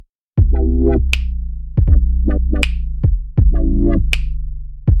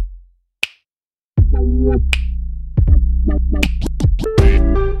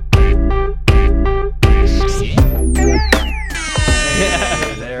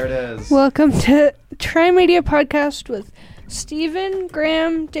There it is. Welcome to Tri-Media Podcast with Steven,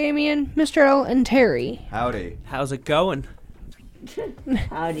 Graham, Damien, Mr. L, and Terry. Howdy. How's it going?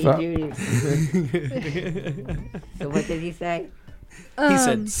 Howdy doody. So what did he say? He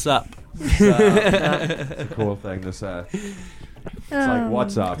said sup. It's a cool thing to say. It's like,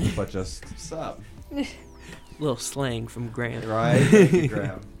 what's up, but just sup. Little slang from Graham. Right? Thank you,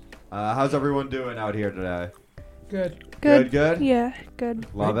 Graham. How's everyone doing out here today? Good. Good? Yeah, good.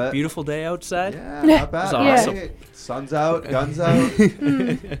 Love it? Beautiful day outside. Yeah, not bad. That's awesome. Right? Sun's out, guns out.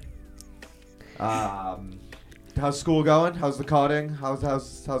 How's school going? How's the coding?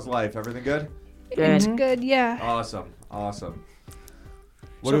 How's life? Everything good? It's good, yeah. Awesome.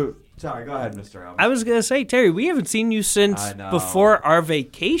 Sorry, go ahead, Mr. L. I was going to say, Terry, we haven't seen you since I know. before our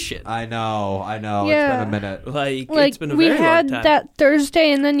vacation. I know. Yeah. It's been a minute. It's been a we very had long time. that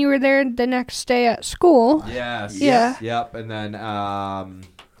Thursday, and then you were there the next day at school. Yes. Yeah. Yep. And then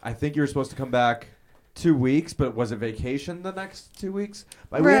I think you were supposed to come back 2 weeks, but was it vacation the next 2 weeks?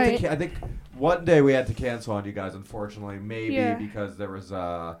 But we had to, I think one day we had to cancel on you guys, unfortunately, maybe because there was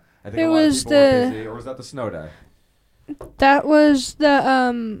I think a lot of people were busy, or was that the snow day? That was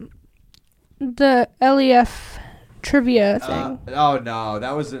the LEF trivia thing. Oh no,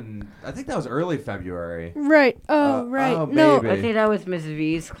 that was I think that was early February. Right. Right. Oh, No, maybe. I think that was Miss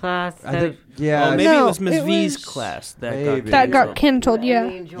V's class. I think, Maybe No, it was Miss it V's was- class Maybe. that got canceled,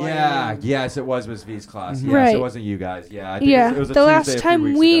 yeah. Yes, it was Miss V's class. Yes, Right. it wasn't you guys. Yeah, I think Yeah, it was a the last Tuesday a few time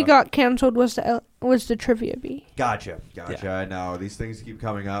weeks we ago. got canceled was the trivia bee. Gotcha. Yeah. I know these things keep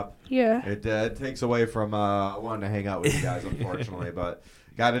coming up. Yeah. It takes away from wanting to hang out with you guys, unfortunately. But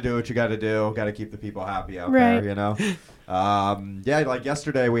got to do what you got to do. Got to keep the people happy out Right. there, you know. Like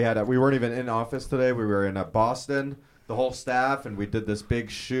yesterday we weren't even in office today. We were in Boston, the whole staff, and we did this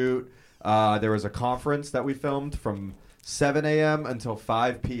big shoot. There was a conference that we filmed from 7 a.m. until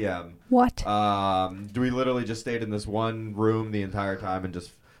 5 p.m. What? We literally just stayed in this one room the entire time and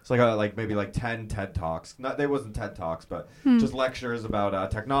just. It's like maybe 10 TED Talks. They wasn't TED Talks, but just lectures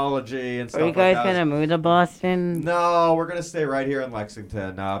about technology and stuff Are you guys like that. gonna move to Boston? No, we're gonna stay right here in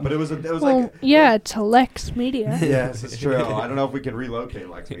Lexington. But it was It's a Lex Media. Yes, it's true. I don't know if we can relocate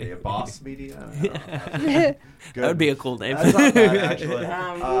Lex Media. Boss Media? I don't know. That Good. would be a cool name. That's not bad, actually.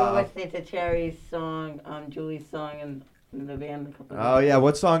 We were listening to Terry's song, Julie's song, in the band a couple of Oh, yeah.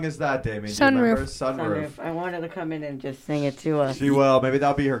 What song is that, Damien? Do you Sunroof. remember? Sunroof. I wanted to come in and just sing it to us. She will. Maybe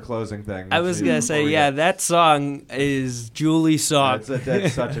that'll be her closing thing. I was going to say, that song is Julie's song.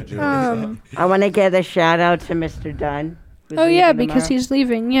 That's such a Julie song. I want to give a shout out to Mr. Dunn. who's Oh yeah, leaving because tomorrow. he's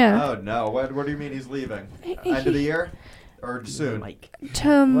leaving. Yeah. Oh, no. What do you mean he's leaving? End of the year? Or soon?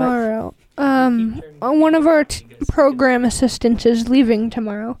 Tomorrow. One of our program assistants is leaving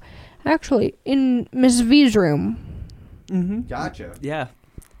tomorrow. Actually, in Miss V's room. Mm-hmm. Gotcha. Yeah.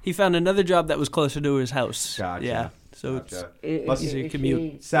 He found another job that was closer to his house. Gotcha. Yeah. So Gotcha. it's easy to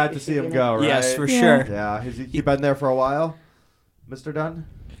commute. Sad to see him go, right? Yes, for Yeah. sure. Yeah. Has he been there for a while, Mr. Dunn?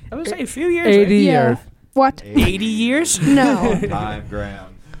 I would say a few years. 80 Yeah. years. What? 80 years? No. Time,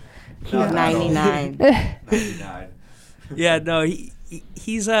 Graham. He's Not that old. 99. 99. Yeah, no,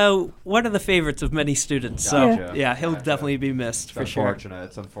 he's one of the favorites of many students. So, Gotcha. yeah, he'll Gotcha. definitely be missed It's for sure. unfortunate.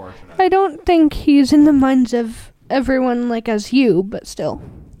 It's unfortunate. I don't think he's in the minds of everyone like as you, but still.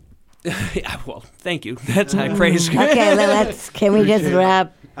 Yeah, well, thank you. That's high praise. Okay, can we just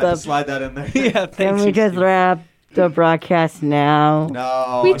wrap I had to the slide that in there. Yeah, can thanks. we just wrap the broadcast now?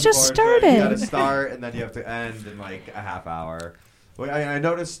 No. We just unfortunately, You got to started. start and then you have to end in like a half hour. Well, I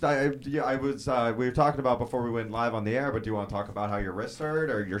noticed. We were talking about before we went live on the air. But do you want to talk about how your wrist hurt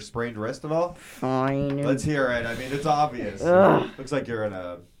or your sprained wrist at all? Fine. Let's hear it. I mean, it's obvious. Ugh. Looks like you're in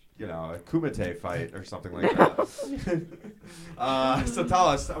a Kumite fight or something like that. So tell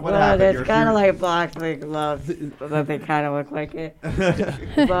us what Well, happened. there's kind of like boxing gloves that they kind of look like it.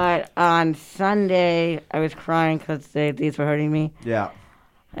 But on Sunday, I was crying because these were hurting me. Yeah.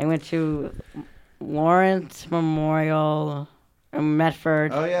 I went to Lawrence Memorial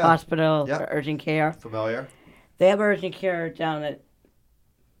Medford Oh, yeah. Hospital Yep. for urgent care. Familiar? They have urgent care down at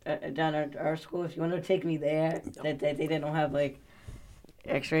our school. If you want to take me there, they didn't have like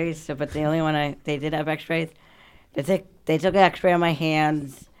X-rays. So, but the only one they did have X-rays. They took an X-ray on my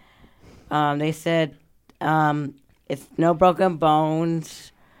hands. They said it's no broken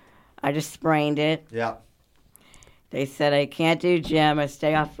bones. I just sprained it. Yeah. They said I can't do gym. I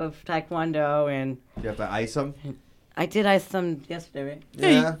stay off of Taekwondo, and You have to ice them? I did ice them yesterday.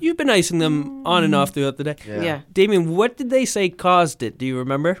 Hey, you've been icing them on and off throughout the day. Yeah. Damien, what did they say caused it? Do you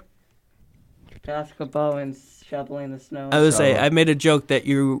remember? Basketball and shoveling the snow. I would say I made a joke that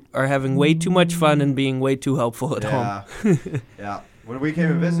you are having way too much fun and being way too helpful at home. Yeah. When we came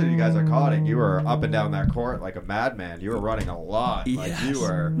and visited you guys at Cotting, you were up and down that court like a madman. You were running a lot. Like Yes.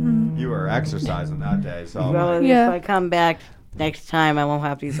 you were exercising that day. So Well, at least Yeah. if I come back next time, I won't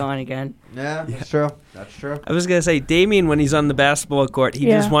have these on again. yeah, that's true. That's true. I was gonna say Damien, when he's on the basketball court, he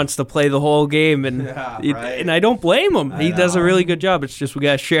Yeah. just wants to play the whole game, and Yeah, it- right. and I don't blame him. I He does a know. really good job. It's just we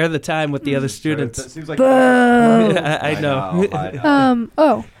gotta share the time with the other It students. seems like Boo. I know. I know.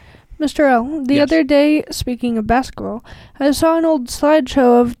 Oh, Mr. L, the Yes. other day, speaking of basketball, I saw an old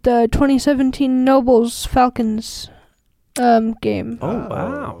slideshow of the 2017 Nobles Falcons game. Oh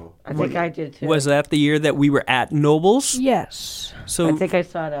wow! I think I did too. Was that the year that we were at Nobles? Yes. So I think I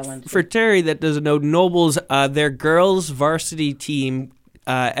saw that one too. for Terry that doesn't know, Nobles, their girls varsity team.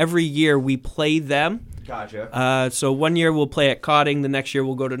 Every year we play them. Gotcha. So one year we'll play at Cotting, the next year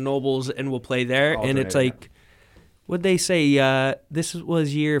we'll go to Nobles and we'll play there. And it's Alternating. like, what'd they say? This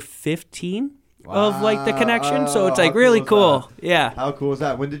was year 15 of like the connection. So it's Wow, like how really cool is cool. Yeah. How cool is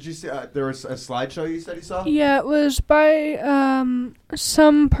that? When did you see? There was a slideshow you said you saw. Yeah, it was by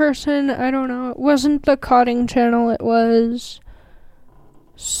some person. I don't know. It wasn't the Cotting channel. It was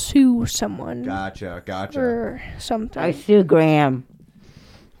Sue someone Gotcha. or something. I Sue Graham.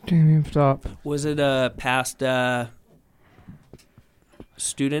 Damien, stop. Was it a past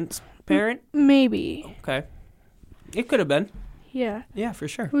student's parent? Maybe. Okay. It could have been. Yeah. Yeah, for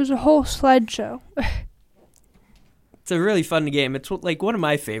sure. It was a whole slideshow. It's a really fun game. It's like one of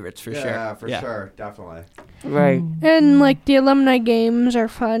my favorites for sure. Yeah, for sure, definitely. Right. And like the alumni games are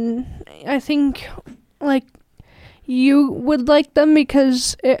fun. I think like you would like them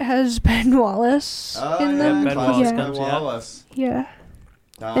because it has Ben Wallace in them. Ben Classic Wallace yeah. comes, yeah. Wallace. Yeah.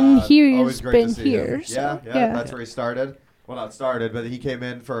 And he's always great been to see him. here, Yeah, so, yeah, yeah. that's where he started. Well, not started, but he came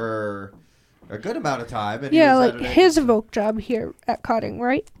in for a good amount of time. And he Yeah, was like editing. his Evoke job here at Cotting,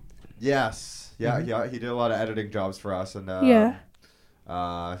 right? Yes, yeah, yeah. He did a lot of editing jobs for us, and Yeah.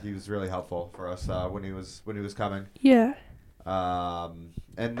 he was really helpful for us when he was coming. Yeah.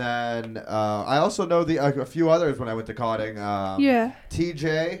 And then I also know a few others when I went to Cotting. Yeah.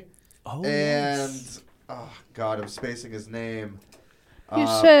 TJ Oh, and yes. oh god, I'm spacing his name. You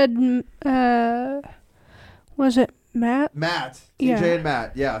said, was it Matt? Matt, Yeah. TJ and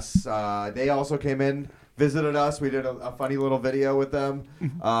Matt. Yes, they also came in, visited us. We did a funny little video with them.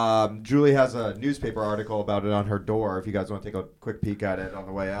 Julie has a newspaper article about it on her door. If you guys want to take a quick peek at it on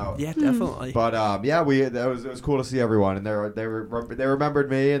the way out. Yeah, definitely. But yeah, it was cool to see everyone, and they remembered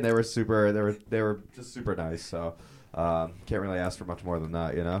me, and they were just super nice. So can't really ask for much more than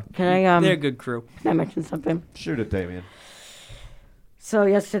that, you know. Can I They're a good crew. can I mention something? Shoot it, Damien. So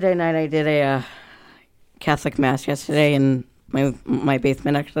yesterday night I did a Catholic mass yesterday in my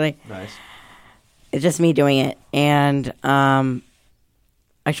basement. Actually, Nice. it's just me doing it, and I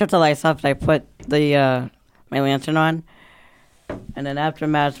shut the lights off and I put the my lantern on, and then after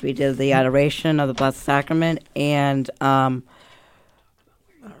mass we did the adoration of the Blessed Sacrament, and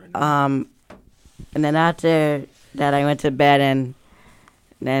then after that I went to bed, and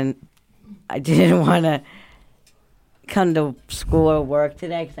then I didn't want to come to school or work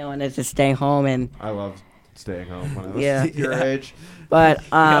today because I wanted to stay home, and I love staying home when I was Yeah. your age. but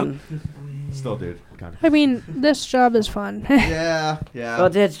Still, dude. Kind of. I mean, this job is fun. Yeah, yeah. well,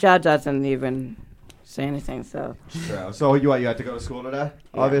 this job doesn't even say anything, so True. So you had to go to school today,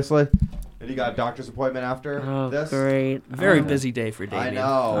 Yeah. obviously, and you got a doctor's appointment after oh this. great, Very busy. busy day for Damien. I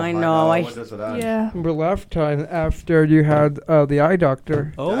know. I know, I When does it end? Yeah. Remember last time after you had the eye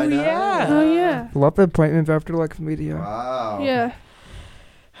doctor. Oh, I know. yeah. Oh, yeah. Love the appointment after like media. Wow. Yeah.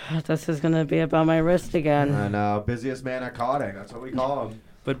 This is gonna be about my wrist again. And busiest man at Cotting. That's what we call him.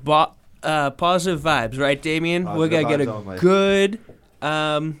 But positive vibes, right, Damien? We Positive gotta get vibes a only. good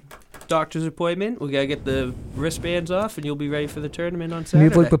doctor's appointment. We gotta get the wristbands off, and you'll be ready for the tournament on Saturday.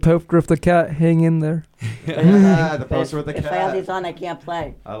 Needs like the poster of the cat hang in there. Yeah, the poster with the If I have cat. these on, I can't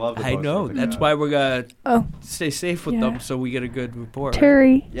play. I love the I poster know. with the That's cat. why we're gonna Oh, stay safe with Yeah. them, so we get a good report. right?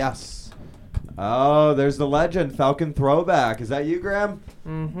 Terry. Yes. Oh, there's the legend, Falcon Throwback. Is that you, Graham?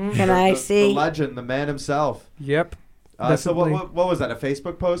 Mm-hmm. Can I The see? legend, the man himself. Yep. So what, Definitely. what was that? A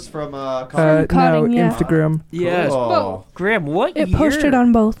Facebook post from Cotting? Cotting, no, yeah. Instagram. Yes. Cool. Graham, what It year posted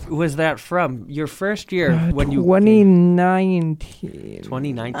on both. was that from? Your first year when you 2019.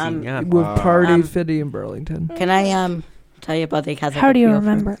 2019, yeah. With Wow. Party City in Burlington. Can I tell you about the Catholic? How do you appeal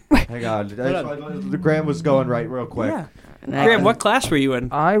remember? Hang on. The Graham was going right real quick. Yeah. for- Graham, what class were you in?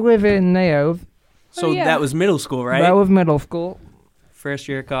 I live in Nao. So yeah. that was middle school, right? That was middle school. First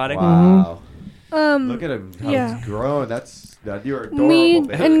year Cotting. Wow. Look at him. How yeah. he's grown. You're adorable. Me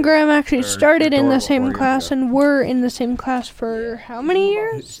baby. and Graham actually Or started in the adorable same 4 years class ago. and were in the same class for how many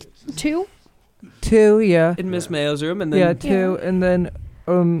years? 2? 2, yeah. in Miss Mayo's room, and then Yeah, 2, and then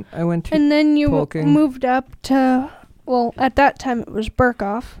I went to And then you Polking. moved up to, well, at that time it was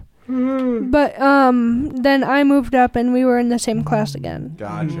Burkhoff. But then I moved up and we were in the same class again.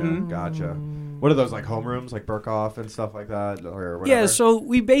 Gotcha. What are those, like homerooms, like Burkhoff and stuff like that, or whatever? yeah. So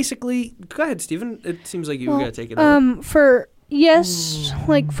we basically go ahead, Stephen. It seems like you were gonna take it over. For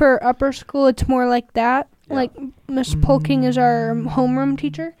like for upper school, it's more like that. Yeah. Like Miss Polking is our homeroom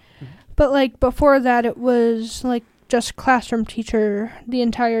teacher, but like before that, it was like just classroom teacher the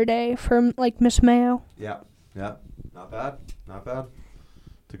entire day for like Miss Mayo. Yeah. Not bad.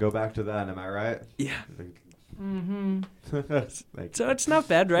 To go back to that, am I right? Yeah. Like, So it's not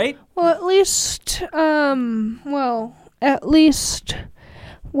bad, right? Well, at least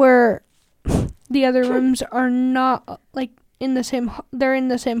where the other rooms are not like in the same. They're in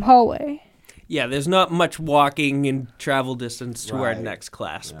the same hallway. Yeah, there's not much walking and travel distance to our Right. next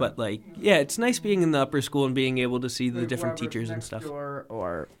class, Yeah. but like, yeah, it's nice being in the upper school and being able to see the different teachers and stuff.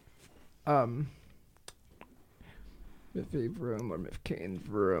 Or Miss V's room or Miss Kane's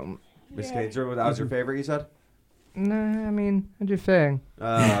room. Miss Kane's room, that was your favorite, you said? Nah, I mean, I'm just saying.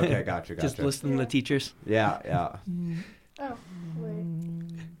 Okay, gotcha. Just listening to teachers. Yeah. Oh, wait.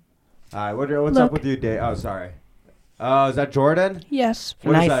 All right, what's up with you, Dave? Oh, sorry. Oh, is that Jordan? Yes.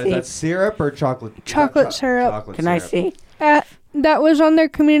 What Can is I that? see? Is that syrup or chocolate? Chocolate syrup. Chocolate Can I syrup. see? That was on their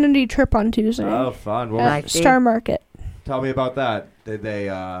community trip on Tuesday. Oh, fun. What I At see. Star Market. tell me about that. Did they?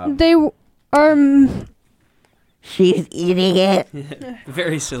 They She's eating it.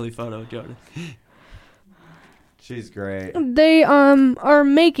 Very silly photo, Jordan. She's great. They are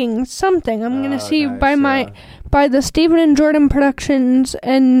making something. I'm gonna see nice, by the Stephen and Jordan Productions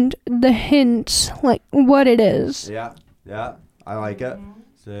and the hints like what it is. Yeah, I like it.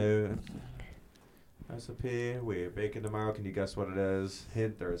 So, recipe. We're baking tomorrow. Can you guess what it is?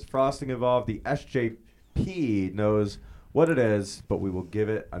 Hint: there is frosting involved. The SJP knows what it is, but we will give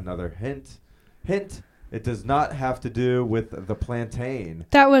it another hint. Hint: it does not have to do with the plantain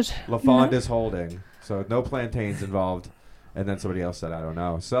That was LaFond is holding. So no plantains involved. And then somebody else said, I don't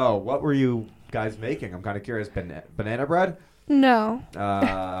know. So what were you guys making? I'm kind of curious. Banana bread? no,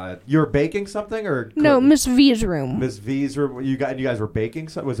 You're baking something or no, Miss V's room. Miss V's room? You guys were baking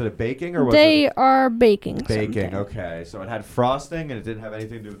something? Was it a baking or was They it are baking. baking? something. Okay. So it had frosting and it didn't have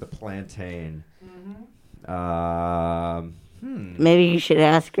anything to do with the plantain. Maybe you should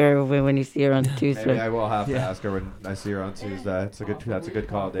ask her when you see her on Tuesday. Maybe I will have to Yeah. ask her when I see her on Tuesday. That's a good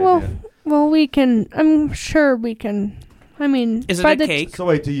call, Damien. Well, we can. I'm sure we can. I mean, Is it by a the cake? So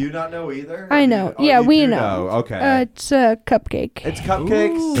wait, do you not know either? I Or do know. you- oh, Yeah, you we do know. Okay. It's a cupcake. It's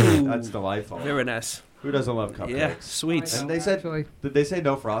cupcakes. Ooh. That's delightful. Very nice. Who doesn't love cupcakes? Yeah, sweets. And they said, Actually, did they say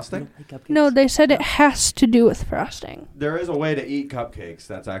no frosting? No, they said it has to do with frosting. There is a way to eat cupcakes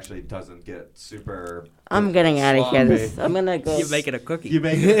that actually doesn't get super. I'm getting out of here. sloppy. I'm gonna go. You make it a cookie. You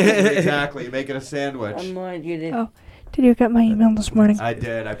make it exactly. You make it a sandwich. I'm going you to. Oh. Did you get my email this morning? I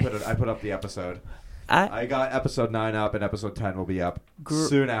did. I put up the episode. I got episode 9 up, and episode 10 will be up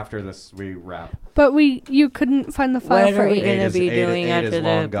soon after this. We wrap. But you couldn't find the file What for are we 8. gonna be doing eight after is the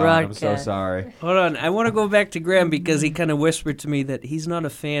long gone. I'm so broadcast? sorry. Hold on, I want to go back to Graham because he kind of whispered to me that he's not a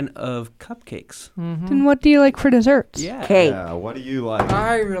fan of cupcakes. Then what do you like for desserts? Yeah. Cake. Yeah. What do you like?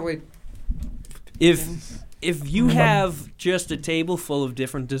 I really. If you have just a table full of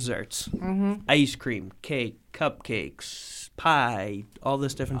different desserts, Mm-hmm. ice cream, cake, cupcakes, pie, all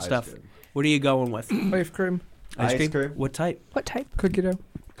this different Ice stuff, cream. what are you going with? Ice cream, Ice cream? What type? What type? cookie dough,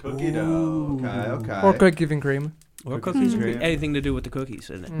 Cookie dough. Okay. or cookies and cream. Or Cookies cookies? and cream. Anything to do with the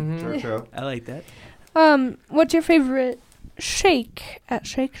cookies in it. Mm-hmm. True. I like that. What's your favorite shake at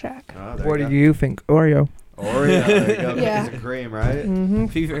Shake Shack? Oh, there What you do go. you think? Oreo. Oreo. There you go. Yeah. Cookies and cream, right? Mm-hmm.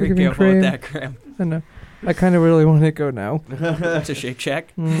 Be very Cookies and careful cream. with that, Graham. I know. I kind of really want to go now. It's a Shake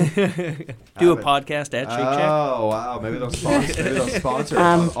Shack. Mm. Do a Have it. podcast at Shake Shack. Oh wow! Maybe they'll sponsor.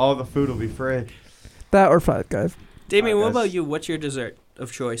 All the food will be free. That or Five Guys. Damien, what guys. about you? What's your dessert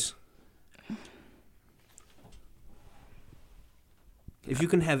of choice? If you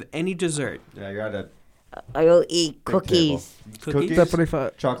can have any dessert, Yeah, you got a I will eat Big cookies cookies. Definitely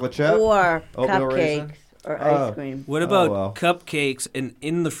five. chocolate chip. or Oatmeal raisin? cupcakes or Oh. ice cream. What Oh, about well. cupcakes and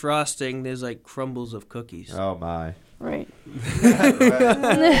in the frosting there's like crumbles of cookies? Oh my! Right.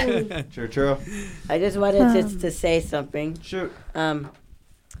 Right. True. I just wanted to say something. Shoot.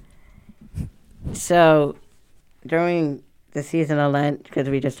 So during the season of Lent, because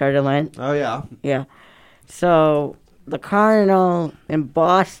we just started Lent, Oh yeah. yeah. So the Cardinal in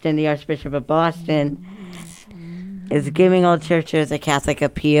Boston, the Archbishop of Boston, is giving all churches a Catholic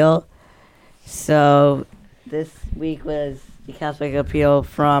appeal. So this week was the Catholic appeal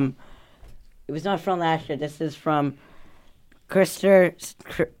from It was not from last year. This is from Chris. Not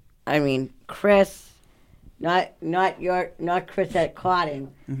Chris at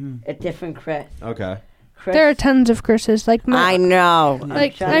Cotton. A different Chris. Okay. Chris. There are tons of Chris's. Like I know.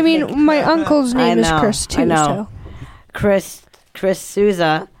 My uncle's name is Chris too. I know. So Chris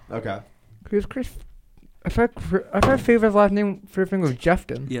Souza. Okay. Chris. I thought Favor's last name was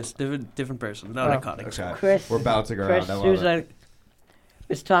Jefton. Yes, different person. Not iconic. Okay. Chris. We're bouncing around. Chris I love Souza it.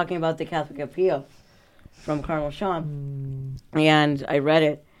 was talking about the Catholic appeal from Cardinal Sean, and I read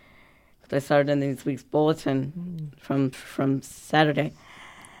it. I saw it in this week's bulletin from Saturday.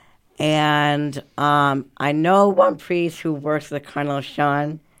 And I know one priest who works with Cardinal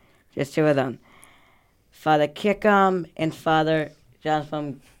Sean, just two of them, Father Kickham and Father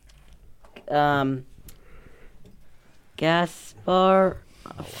Jonathan Gaspar,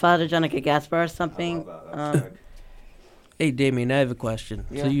 Father Jonathan Gaspar or something. Hey, Damien, I have a question.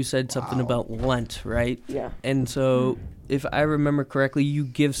 Yeah. So you said something about Lent, right? Yeah. And so, if I remember correctly, you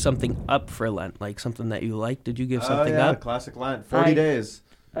give something up for Lent, like something that you like. Did you give something up? Classic Lent. 40 days.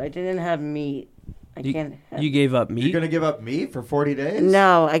 I didn't have meat. You gave up meat? You're going to give up meat for 40 days?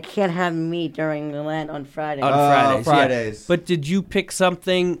 No, I can't have meat during the Lent on Friday. On Fridays. Fridays. Yeah. But did you pick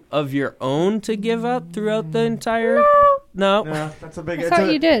something of your own to give up throughout the entire? No. No, that's a big. I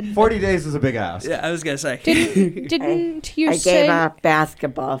thought you did. 40 days is a big ask. Yeah, I was gonna say. Didn't you I say? gave up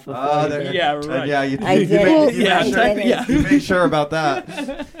basketball for 40 days. Yeah, right. Yeah, you I did it. you make sure about that.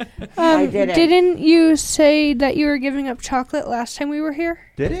 I did it. Didn't you say that you were giving up chocolate last time we were here?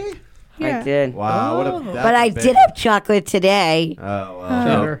 Did he? Yeah. I did. Wow, But I did have chocolate today. Oh,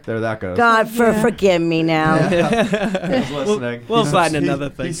 well, there that goes. God, forgive me now. He's listening. We'll find another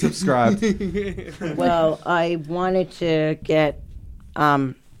thing. He subscribed. Well, I wanted to get.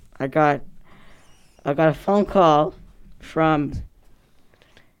 I got a phone call from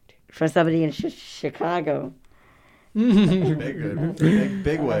somebody in Chicago.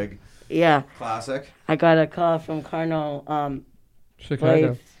 big wig. Yeah, Classic. I got a call from Cardinal Chicago.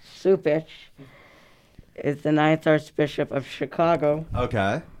 Blake Supich. Is the 9th Archbishop of Chicago.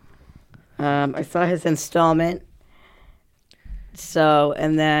 Okay. I saw his installment. So,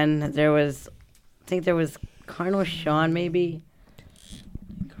 and then there was, I think there was Cardinal Sean, maybe.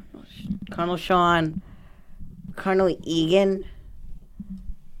 Cardinal Sean, Cardinal Egan,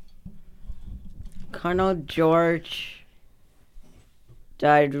 Cardinal George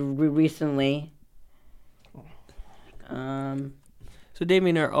died recently. So,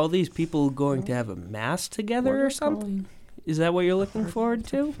 Damien, are all these people going to have a mass together or something? Is that what you're looking forward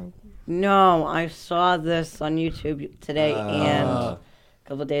to? No, I saw this on YouTube today and a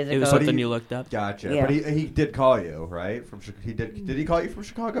couple of days ago. It was something you looked up? Gotcha. Yeah. But he did call you, right? Did he call you from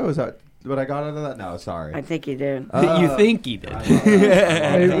Chicago? Is that what I got out of that? No, sorry. I think he did. You think he did?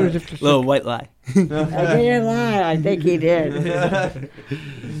 Little white lie. I didn't lie. I think he did.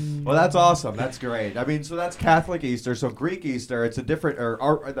 Well, that's awesome. That's great. I mean, so that's Catholic Easter. So Greek Easter, it's a different,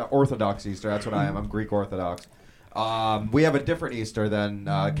 or the Orthodox Easter. That's what I am. I'm Greek Orthodox. We have a different Easter than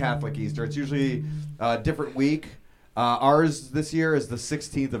Catholic Easter. It's usually a different week. Ours this year is the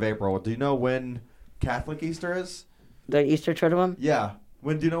 16th of April. Do you know when Catholic Easter is? The Easter Triduum? Yeah.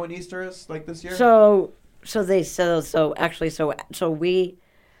 Do you know when Easter is, like this year? So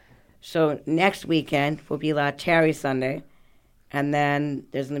next weekend will be La Terry Sunday, and then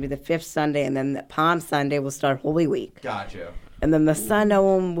there's going to be the 5th Sunday, and then the Palm Sunday will start Holy Week. Gotcha. And then the Sunday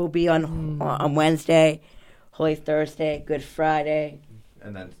one will be on Wednesday, Holy Thursday, Good Friday,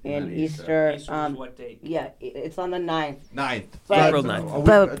 And then Easter. what date? Yeah, it's on the 9th. 9th. But- April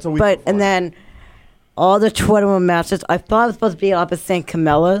 9th. But and then all the Triduum masses, I thought it was supposed to be up at St.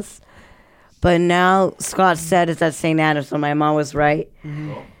 Camilla's, but now Scott said it's at St. Anne's, so my mom was right.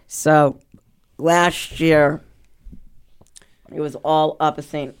 Mm-hmm. So last year, it was all up at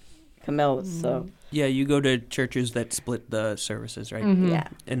St. Camilla's, so Yeah, you go to churches that split the services, right? yeah,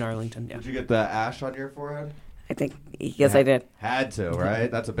 In Arlington, yeah. Did you get the ash on your forehead? I think, yes, I did. Had to, right?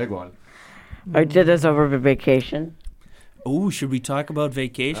 That's a big one. I did this over vacation. Oh, should we talk about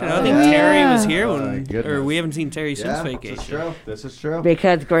vacation? I don't Oh, think yeah. Terry was here Oh, my when, goodness. or we haven't seen Terry since Yeah, vacation. this is true. This is true.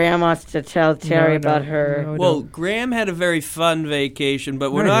 Because Graham wants to tell Terry about her. No, Well, don't. Graham had a very fun vacation,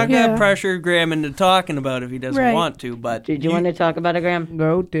 but we're Right. not going to Yeah. pressure Graham into talking about it if he doesn't Right. want to. But Did you want to talk about it, Graham?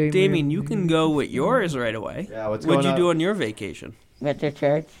 No, Damien. Damien, you can go with yours right away. Yeah, what's What'd going you on? do on your vacation? Went to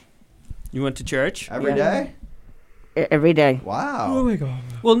church You went to church? Every Yeah. day? every day Wow. Oh my god.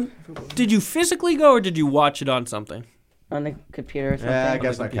 Well, did you physically go or did you watch it on something? on the computer or something. Yeah, I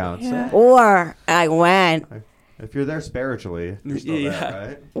guess that counts. Yeah. Or I went, If you're there spiritually, you're still Yeah. there,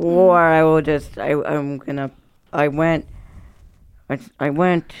 right? or I will just, I went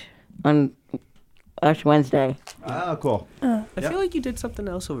on Actually, Wednesday. Ah, cool. I feel like you did something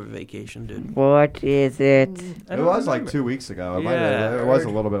else over vacation, dude. What is it? I It don't was like remember. 2 weeks ago. It, Yeah, it was a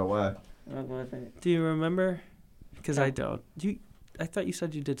little bit away. What was it? Do you remember? Because I don't. I thought you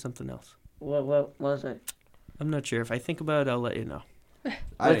said you did something else. What was it? I'm not sure. If I think about it, I'll let you know.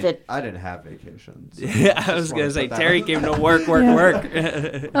 I Was didn't have vacations. So Yeah, I just was wanna gonna say put that Terry out. came to work.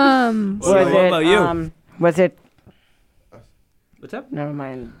 Yeah. What What about you? Was it? What's up? Never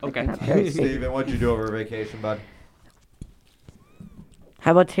mind. Okay. Not Terry. Steven, what'd you do over vacation, bud?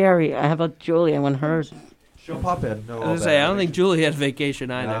 How about Terry? How about Julie? I want hers. She'll pop in. I was gonna say I don't think Julie had vacation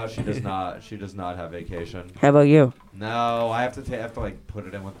either. No, she does not. She does not have vacation. How about you? No, I have to like put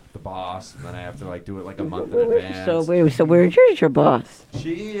it in with the boss, and then I have to like do it like a month in advance. So where's your boss?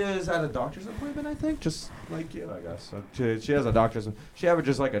 She is at a doctor's appointment, I think, just like you, I guess. So she has a doctor's. She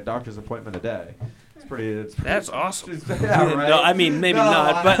averages like a doctor's appointment a day. It's pretty. That's awesome. Yeah, right. No, I mean maybe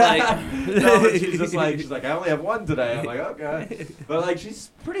not, but like. No, but she's just like I only have one today. I'm like, okay, but like she's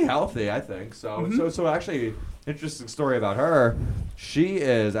pretty healthy, I think. So so actually, interesting story about her. She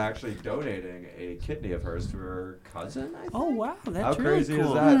is actually donating a kidney of hers to her cousin. I think. Oh wow, that's How really crazy cool.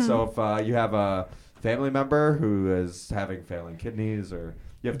 is that? So if you have a family member who is having failing kidneys, or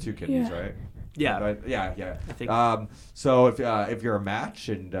you have two kidneys, Yeah. right? Yeah. Right? Yeah. I think. So if you're a match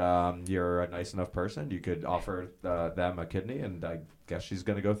and you're a nice enough person, you could offer them a kidney, and I guess she's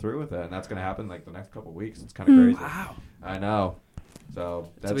gonna go through with it, and that's gonna happen like the next couple of weeks. It's kind of crazy. Wow, I know. So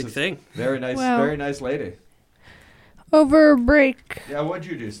that's a big just thing. Very nice, Wow. very nice lady. Over break, Yeah, what'd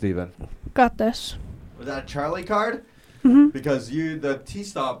you do, Steven? got this. Was that a Charlie card? hmm Because the T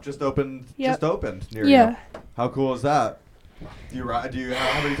stop just opened. Yep. Just opened near Yeah. you. How cool is that? Do you how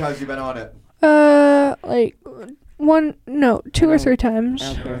many times have you been on it? Like two or three times.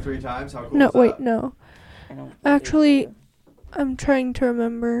 Okay. 2 or 3 times. How cool No, is that? wait, no. I don't- Actually, I'm trying to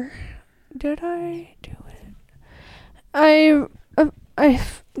remember. Did I do it? I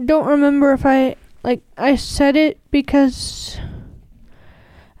don't remember if I said it because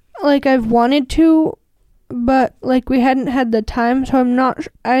I've wanted to, but we hadn't had the time, so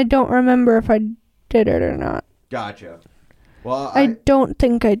I don't remember if I did it or not. Gotcha. Well, I don't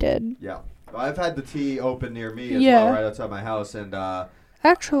think I did. yeah. Well, I've had the T open near me as Yeah. well, right outside my house, and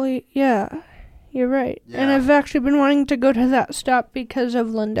Actually, yeah. You're right. And Yeah. I've actually been wanting to go to that stop because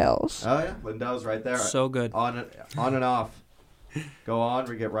of Lindell's. oh yeah, Lindell's right there. So good. On and off. Go on,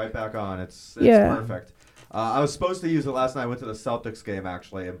 we get right back on. It's Yeah. perfect. I was supposed to use it last night. I went to the Celtics game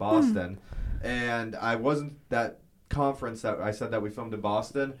actually in Boston, and I wasn't that conference that I said that we filmed in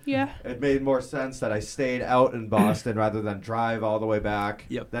Boston. Yeah. It made more sense that I stayed out in Boston rather than drive all the way back.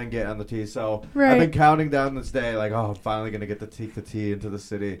 Yep. Then get on the T. So Right. I've been counting down this day, like, oh, I'm finally gonna get to take the T into the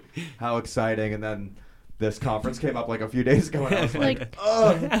city. How exciting! And then this conference came up like a few days ago, and I was like,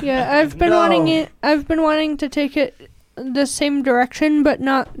 oh, Yeah, I've been No. wanting it. I've been wanting to take it the same direction, but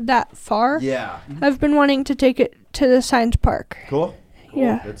not that far. yeah, I've been wanting to take it to the science park. cool.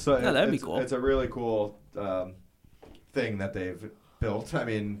 Yeah. It's that'd be it's- cool. It's a really cool thing that they've built. I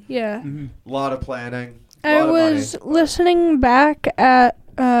mean, Yeah. Mm-hmm. a lot of planning. I lot of was money. listening back at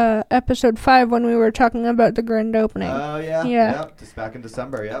episode 5 when we were talking about the grand opening. Oh yeah, Yeah. Yep, just back in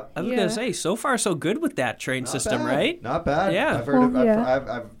December. Yep. I was Yeah. gonna say, so far so good with that train Not system, bad. right? Not bad. Yeah. I've heard. Well,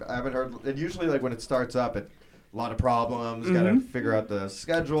 yeah. I haven't heard. And usually, like when it starts up, a lot of problems. Got Mm-hmm. to figure out the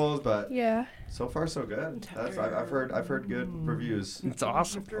schedules, but yeah. so far so good. I've heard good reviews. It's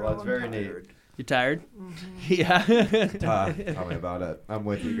awesome. Well, that's very neat. You tired? Yeah. Tell me about it. I'm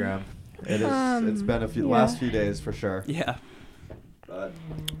with you, Graham. It is. It's been yeah. last few days for sure. Yeah. But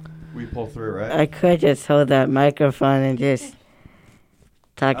we pull through, right? I could just hold that microphone and just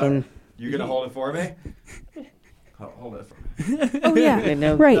talking. You gonna hold it for me? Hold it for me. Oh yeah. You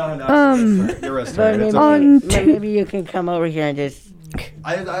know, Right. Your wrist But hurt. It's maybe, okay. On maybe you can come over here and just.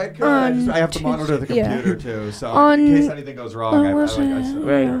 I have to monitor the yeah. computer too, so On- in case anything goes wrong, I was sit it? over Right.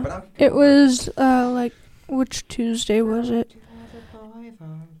 there, but I'll- It was which Tuesday was it?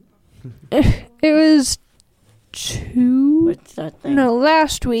 It was What's that thing?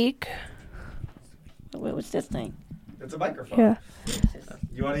 last week. What's this thing? It's a microphone. Yeah.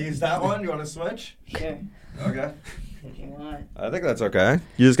 You want to use that one? You want to switch? Sure. Okay. If you want. I think that's okay.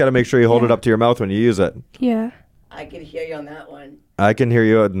 You just got to make sure you hold it up to your mouth when you use it. Yeah. I can hear you on that one. I can hear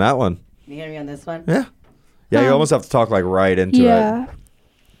you on that one. Can you hear me on this one? Yeah. Yeah, you Um, almost have to talk like right into Yeah.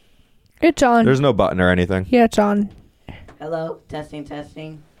 It's it. on. There's no button or anything. Yeah, it's on. Hello? Testing,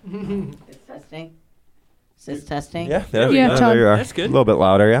 testing. It's testing. Is this testing? Yeah, Yeah, it's there on. you are. That's good. A little bit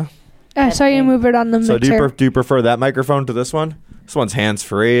louder, yeah. I saw you move it on the So mixer. do you prefer that microphone to this one? This one's hands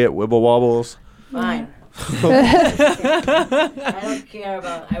free. It wibble wobbles. Fine. I don't care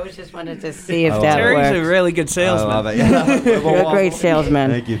about. I was just wanted to see if that Terry's a works. really good salesman. I love it. Yeah. You're a great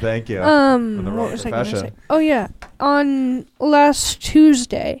salesman. Thank you. In the wrong what was I gonna profession. say? Oh yeah, on last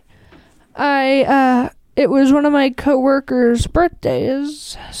Tuesday, it was one of my coworkers'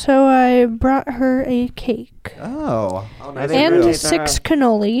 birthdays, so I brought her a cake Oh, nice. didn't and really- 6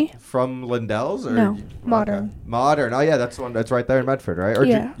 cannoli. From Lindell's or No, Modern. Okay. Modern. Oh yeah, that's the one. That's right there in Medford, right? Or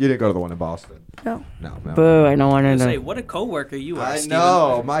Yeah. you didn't go to the one in Boston? No. No. Boo! I don't want to Say, know. what a coworker you are, I Steven.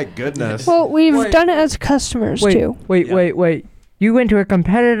 know. My goodness. Well, we've Wait. done it as customers too. Wait. You went to a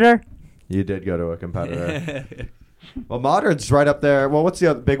competitor? You did go to a competitor. Well, Modern's right up there. Well, what's the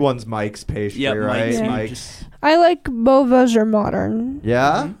other big one's? Mike's pastry, Yep, right? Mike's. Yeah. Mike's. I like Bova's or Modern.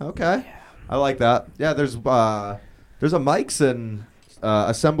 Yeah. Mm-hmm. Okay. I like that. Yeah. There's a Mike's in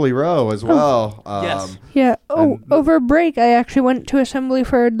Assembly Row as well. Yes. Yeah. Oh, And- over break, I actually went to Assembly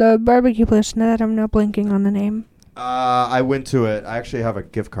for the barbecue place. Now that I'm not blanking on the name. I went to it. I actually have a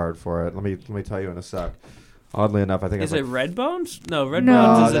gift card for it. Let me tell you in a sec. Oddly enough, I think Is it's it Red Bones? No, Red No.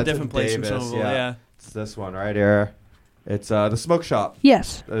 Bones No, is a that's in different place from Davis, Somerville. yeah. Yeah. It's this one right here. It's the smoke shop.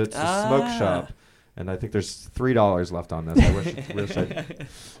 Yes. It's the smoke shop. And I think there's $3 left on this. I wish I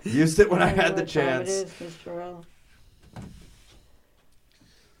used it when I had the chance.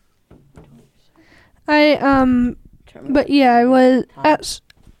 But yeah,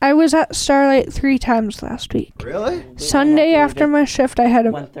 I was at Starlight 3 times last week. Really? Sunday after my shift, I had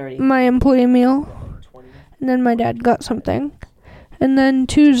 1:30. my employee meal, and then my dad got something, and then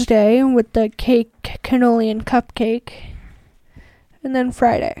Tuesday with the cake, cannoli, and cupcake, and then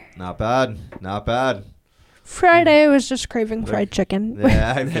Friday. Not bad. Not bad. Friday I was just craving fried chicken.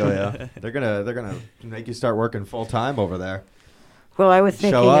 Yeah, I feel ya. They're gonna make you start working full time over there. Well, I was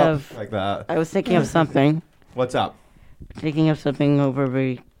thinking Show up of. like that. I was thinking of something. What's up? Thinking of something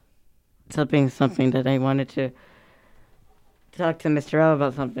something that I wanted to talk to Mr. L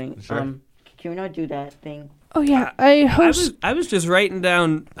about something. Sure. Can we not do that thing? Oh yeah, I I was just writing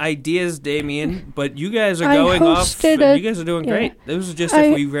down ideas, Damien, but you guys are I going off. hosted And a- you guys are doing yeah. great. This was just I-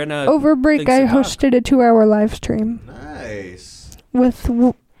 if we ran out. over break things I to talk. hosted a 2-hour live stream Nice. with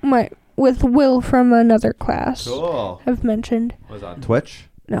with Will from another class. Cool. I've mentioned. Was on Twitch?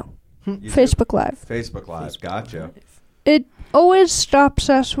 No. YouTube? Facebook Live. Facebook Live. Gotcha. It always stops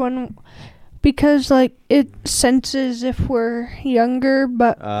us because like it senses if we're younger,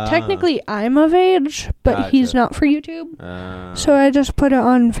 but technically I'm of age, but he's Gotcha. not for YouTube. So I just put it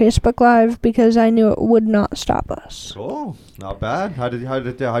on Facebook Live because I knew it would not stop us. Cool. Not bad. How'd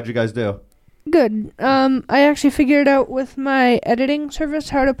you guys do? Good. I actually figured out with my editing service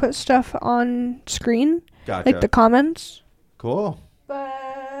how to put stuff on screen, Gotcha. like the comments. Cool.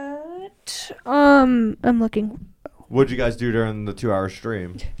 But I'm looking. What'd you guys do during the 2-hour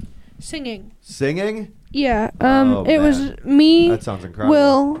stream? Singing. Singing? Yeah. Oh, it was man. me, That sounds incredible.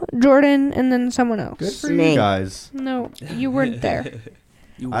 Will, Jordan, and then someone else. Good for Me. you guys. No, you weren't there.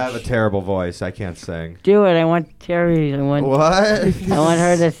 You I have a terrible voice. I can't sing. Do it. I want Terry. I want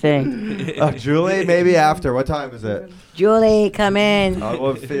her to sing. Oh, Julie, maybe after. What time is it? Julie, come in.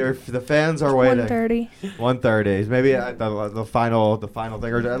 Well, if the fans are waiting. 1:30. 1:30. Maybe the final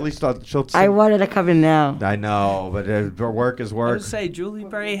thing, or at least she'll. I wanted to come in now. I know, but work is I work. would say Julie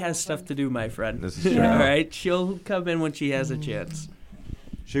Bray has stuff to do, my friend. This is All true. right, she'll come in when she has a chance.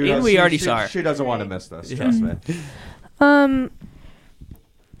 She And we already saw her. She doesn't want to miss this. Yeah. Trust me.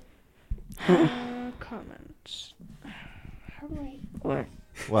 Comments. How do I? What?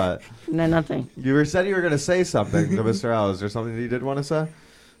 What? No, nothing. You said you were going to say something to Mr. L. Is there something that you did want to say?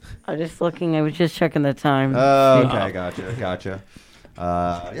 I was just looking. I was just checking the time. Oh, okay, gotcha.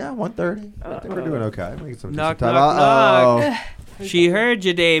 Yeah, 1:30. I think we're doing okay. We get some Knock, decent time. knock, Uh-oh. She heard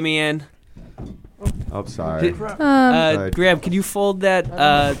you, Damien. Oh, sorry. Graham, can you fold that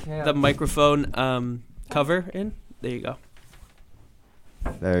the microphone cover in? There you go.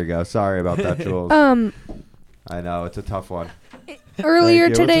 There you go. Sorry about that, Jules. I know it's a tough one. Earlier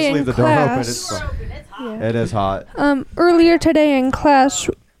Thank you. today Let's in just leave the door open. class. It's fine. Yeah. It is hot. Earlier today in class.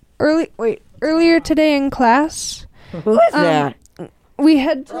 Earlier today in class, Who is that? we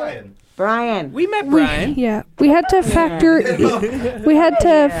had to. Brian. Brian. We met Brian. Yeah, we had to factor. We had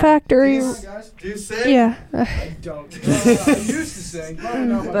to factor. Do you sing? Yeah. I don't. I used to sing.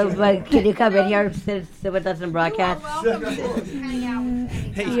 But can you come in here sit with us and broadcast?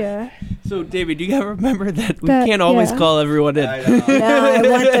 Yeah. So, David, you gotta remember that we That- can't always yeah. call everyone in. I know. No, I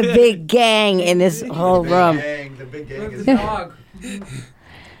want the big gang in this whole room. The big gang is Yeah.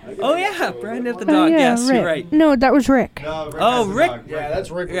 Oh yeah, Brian had the dog. Yes, Rick. you're right. No, that was Rick. No, Rick Oh, has the Rick. dog. Yeah,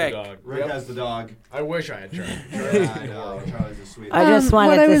 that's Rick with the Rick. dog. Rick Yep. has the dog. I wish I had Charlie. Yeah, I know. Charlie's a sweet. I just what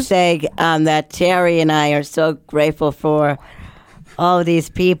wanted I to was- say that Terry and I are so grateful for all of these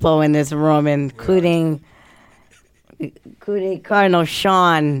people in this room, including Cardinal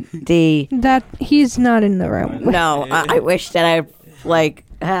Sean. That he's not in the room. No, I wish that I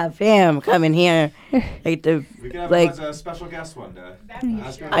have him come in here. We can have him as a special guest one day.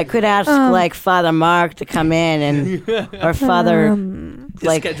 Ask him I if could he- ask Father Mark to come in or Father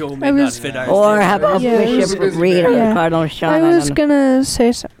The schedule may I not was- fit ours. or have a Yeah. Bishop Reed or Yeah. Cardinal Sean. I was don't know. gonna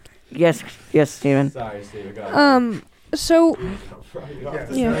say something. Yes, Stephen. Sorry, Steve. Go ahead. So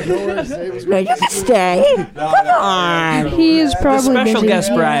Yeah. No, you can stay. Come on. he is probably Special busy.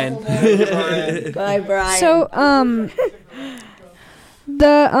 guest Brian. Bye, Brian. So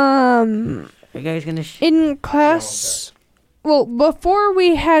you guys gonna? in class, well, before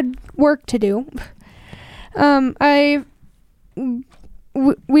we had work to do,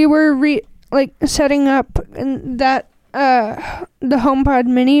 we were setting up that the HomePod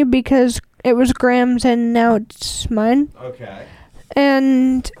Mini because it was Graham's and now it's mine. Okay.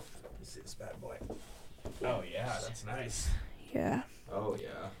 And Let's see this bad boy. Oh yeah, that's nice. yeah, Oh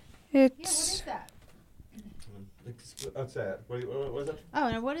yeah. it's that? What's that? What is that? Oh,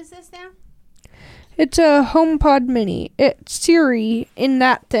 and what is this now? it's a HomePod Mini. It's Siri in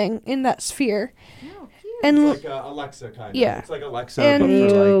that thing, in that sphere, Oh, cute. and It's like Alexa kind of. Yeah. It's like Alexa. And- but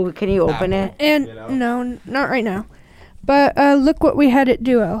for, like, Can you open it? and you know? no, not right now. But look what we had it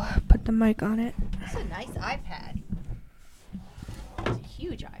do. I'll put the mic on it. It's a nice iPad. It's a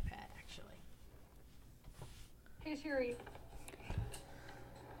huge iPad, actually. Hey Siri,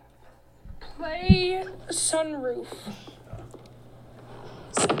 play Sunroof.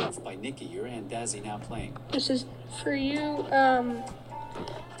 Sunroof by Nikki. Your Aunt Dazzy now playing. This is for you,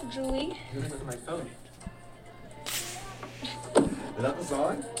 Julie. My phone. Is that the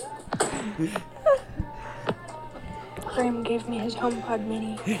song? Graham gave me his HomePod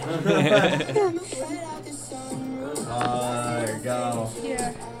Mini. There you go.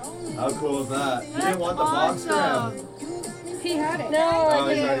 Yeah. How cool is that? You didn't want the box, Graham? He had it. Oh,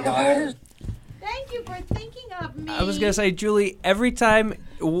 he's already got it. Thank you for thinking of me. I was gonna say, Julie, every time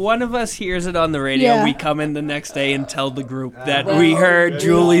one of us hears it on the radio, Yeah. we come in the next day and tell the group that we heard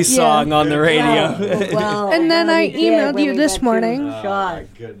Julie's Yeah. song on the radio. Well, And then I we did emailed when you we this went to morning. Oh, Shaw. my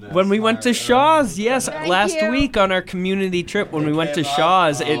goodness. When we went to Alright, Shaw's, yes, Thank last you. week on our community trip when we went to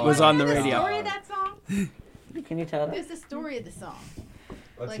Shaw's, it was on the The radio. story of that song? Can you tell us? There's the story of the song.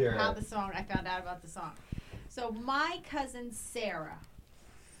 Let's Like hear how it. the song, I found out about the song. So my cousin Sarah,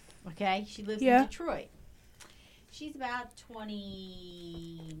 okay, she lives Yeah. in Detroit. She's about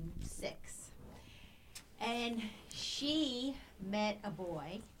 26. And she met a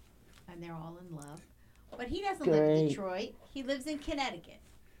boy, and they're all in love. But he doesn't live in Great. Detroit. He lives in Connecticut.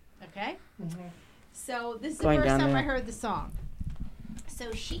 Okay? So this is the Going first down time I there. heard the song.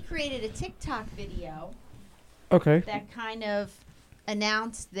 So she created a TikTok video Okay. that kind of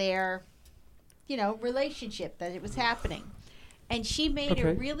announced their, relationship, that it was happening. And she made a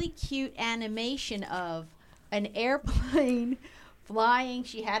Okay. really cute animation of an airplane flying.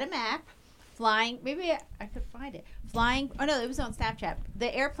 She had a map flying. Maybe I could find it. Flying. Oh, no, it was on Snapchat.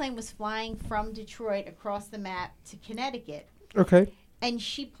 The airplane was flying from Detroit across the map to Connecticut. Okay. And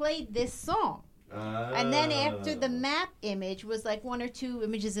she played this song. And then after the map image was like one or two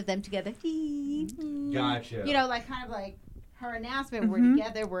images of them together. Gotcha. Like kind of like her announcement, we're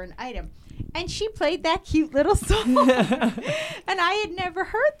together, we're an item. And she played that cute little song. And I had never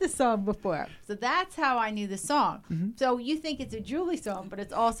heard the song before. So that's how I knew the song. So you think it's a Julie song, but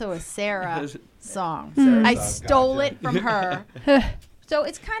it's also a Sarah song. Sarah I song, stole gotcha. it from her. So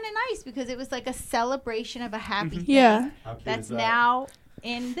it's kind of nice because it was like a celebration of a happy thing Yeah. How cute that's is that? now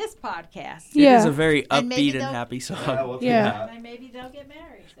in this podcast. It is Yeah. a very And maybe upbeat and they'll- happy Yeah, song. we'll do Yeah. that. And maybe they'll get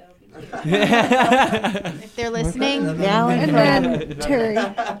married. So it'll be cute. If they're listening, Now And then Terry.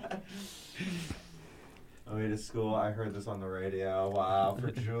 On the way to school, I heard this on the radio. Wow,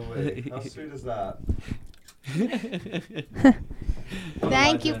 for Julie. How sweet is that?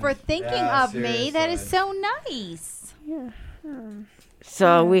 thank you for thinking Yeah, of me. That is seriously. so nice.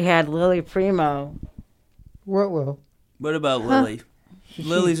 So we had Lily Primo. What will? What about Lily?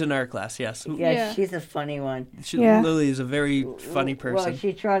 Lily's in our class, yes. Yeah, Yeah. she's a funny one. Yeah. Lily is a very funny Well, person.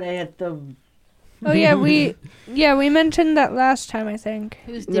 she tried to hit the. Oh yeah, we mentioned that last time, I think.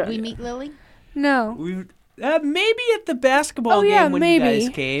 Did we meet Lily? No, We maybe at the basketball Oh, yeah, game when maybe. you guys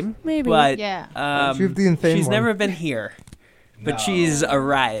came, maybe. but Yeah. She's the insane she's one. never been here. But No. she's a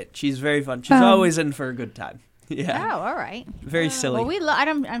riot. She's very fun. She's Um, always in for a good time. Yeah. Oh, all right. Very silly. Well,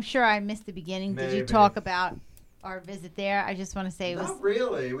 I'm sure I missed the beginning. Did you Maybe. talk about our visit there? I just want to say it was. Not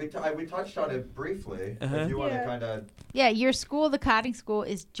really. We touched on it briefly. If you want to kind of. Yeah, your school, the Cotting School,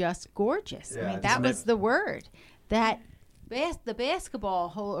 is just gorgeous. I Yeah, mean, that isn't was it? the word. That the basketball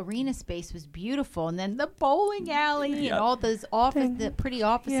whole arena space was beautiful, and then the bowling alley and Yep. all those the pretty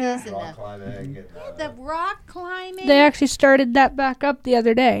offices and Rock climbing. And, the rock climbing. They actually started that back up the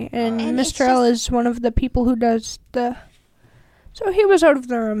other day, and And it's Mr. L just- is one of the people who does the. So he was out of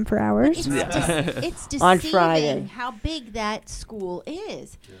the room for hours. It's On deceiving Friday. how big that school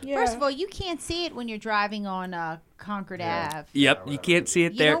is. First of all, you can't see it when you're driving on Concord Ave. Yep, you can't see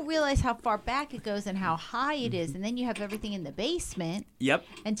it You there. don't realize how far back it goes and how high it is, and then you have everything in the basement. Yep.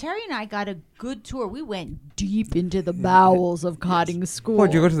 And Terry and I got a good tour. We went deep into the bowels of Cotting School.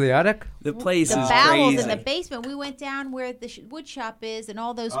 What, did you go to the attic? The place the is bowels crazy. in the basement. We went down where the wood shop is and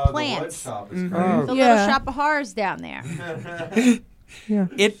all those The wood plants. shop is Oh. crazy. The Yeah. little shop of horrors down there.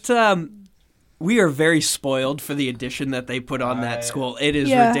 It we are very spoiled for the addition that they put on that Right. school. It is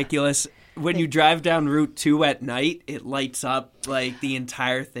Yeah. ridiculous. When you drive down Route 2 at night, it lights up like the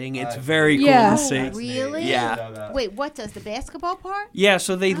entire thing. It's very cool Yeah. to see. Really? Yeah. Wait, what does the basketball part? Yeah,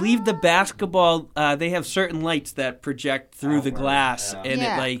 so they leave the basketball. They have certain lights that project through the Outward, glass, yeah. and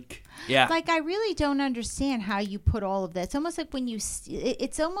Yeah. it like Like, I really don't understand how you put all of that. It's almost like when you.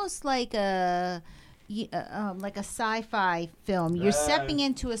 It's almost like a sci-fi film. You're stepping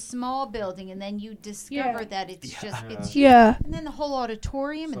into a small building, and then you discover Yeah. that it's just it's. Yeah. And then the whole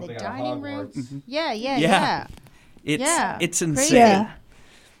auditorium and Something the out of dining room. Hogwarts. Yeah. it's Yeah. it's Crazy. insane. Yeah.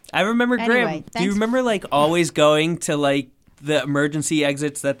 I remember Graham. Anyway, Do you thanks. remember like always going to like the emergency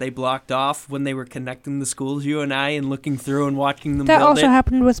exits that they blocked off when they were connecting the schools? You and I, and looking through and watching them That build also it.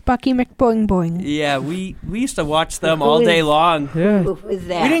 happened with Bucky McBoing Boing. Yeah, we used to watch them all day long. Yeah. Who is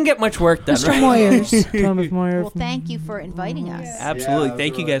that? We didn't get much work done. Mr. Right? Moyers. Thomas Meyer. Well, thank you for inviting us. Absolutely. Yeah,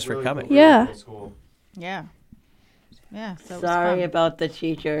 Thank you really- guys for really coming. cool, Yeah. really cool school. Yeah. Yeah. So it was Sorry fun. about the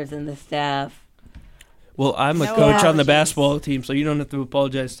teachers and the staff. Well, I'm a No coach on the apologies. basketball team, so you don't have to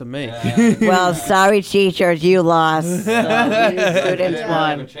apologize to me. Well, sorry, teachers, you lost. So you students Yeah, I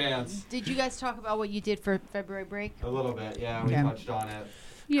have a won. chance. Did you guys talk about what you did for February break? A little bit, yeah. We Okay. touched on it.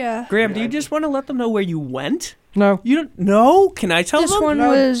 Yeah. Graham, do you just want to let them know where you went? No. You don't know? Can I tell This them? one No.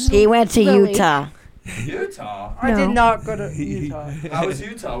 was. He went to Lily. Utah. Utah. I No. did not go to Utah. How was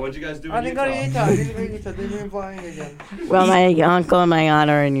Utah? What'd you guys do in I didn't go to Utah. I didn't go to Utah. They've been flying again. Well, my uncle and my aunt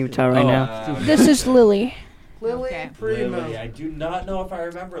are in Utah right Oh. now. This is Lily. Lily Okay. Primo. Lily. I do not know if I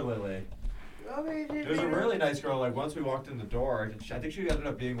remember Lily. It was a really nice girl. Like once we walked in the door, I think she ended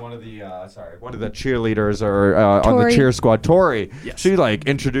up being one of the one of the cheerleaders or on the Tori. cheer squad. Tori. Yes. She like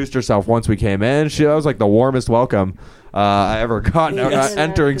introduced herself once we came in. That was like the warmest welcome I ever got Yes.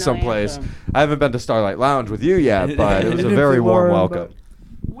 entering National someplace. anthem. I haven't been to Starlight Lounge with you yet, but it was a very warm welcome.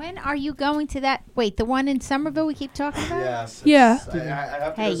 When are you going to that? Wait, the one in Somerville we keep talking about? Yes. Yeah. I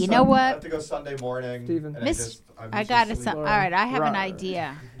have to Hey, go you know what? I have to go Sunday morning. Steven. and Miss, I'm I just got it. asleep. All right, I have an Right.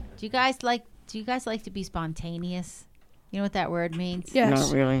 idea. Do you guys like to be spontaneous? You know what that word means? Yes.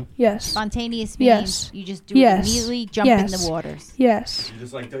 Not really. Yes. Spontaneous means Yes. you just do Yes. it immediately, jump in Yes. the waters. Yes. You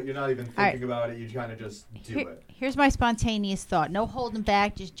just like you're not even right. thinking about it. You kind of just do it. Here's my spontaneous thought. No holding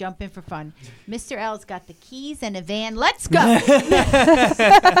back. Just jump in for fun. Mr. L's got the keys and a van. Let's go.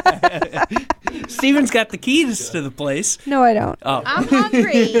 Steven's got the keys to the place. No, I don't. Oh. I'm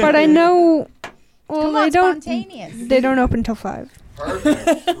hungry. But I know. Well, Come they on, don't. spontaneous. They don't open till 5.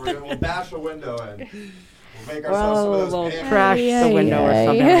 Perfect. We'll bash a window in. We'll make ourselves some Well, of we'll those pancakes. crash Yeah, the window or yeah,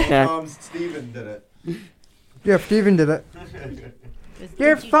 something yeah. like that. Steven did it. Yeah, Steven did it. Did You're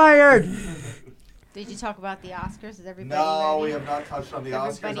you- fired. Did you talk about the Oscars? Is everybody No, ready? we have not touched on the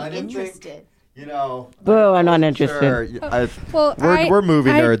Oscars. Everybody I didn't interested? think, you know. Boo, I'm not interested. Sure, Well, we're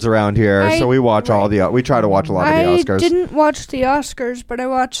movie I- nerds around here, I- so we watch we try to watch a lot of I the Oscars. didn't watch the Oscars, but I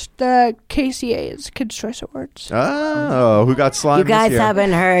watched the KCA's Kids' Choice Awards. Oh, who got slimed You guys this year?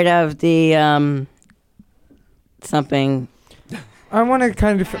 haven't heard of the something? I want to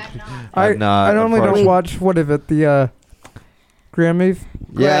kind of. I'm not, I normally don't unfortunately. watch what is it the Grammys.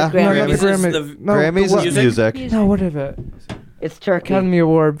 Yeah, Greg No, Grammys. not the Grammys is Grammy. the- No, Grammys the is what- music. No, what is it? It's Turkey. Academy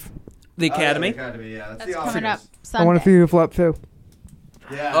Awards. The Academy. Academy, yeah. That's coming up I want Sunday. to see who flop too.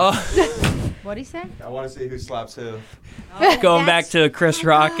 Yeah. Oh, What'd he say? I want to see who slaps who. going back to Chris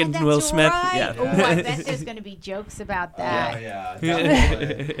Rock and that's Will Smith. right. Yeah. Oh, I bet there's going to be jokes about that. yeah.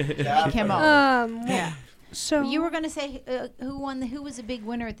 Definitely. Come on. Definitely. Yeah. So You were going to say who won? Who was a big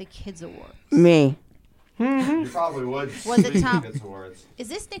winner at the Kids Awards? Me. You probably would. Was it speak Tom? Kids Awards. Is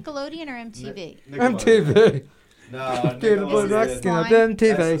this Nickelodeon or MTV? Nickelodeon. MTV. No, Nickelodeon, slime? then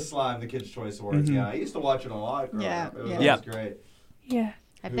That's the TV. slime, the Kids' Choice Awards. Mhm. Yeah, I used to watch it a lot. growing Yeah, up. It was yeah. always Yeah. great. Yeah.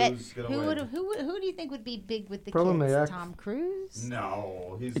 I bet. Who's gonna Who win? would? Who do you think would be big with the Probably my kids? ex. Tom Cruise.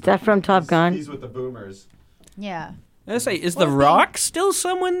 No, he's. Is that from Top Gun? He's with the boomers. Yeah. I say, is Well, The they- Rock still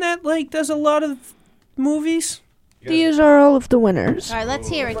someone that like does a lot of movies? You guys- These are all of the winners. All right, let's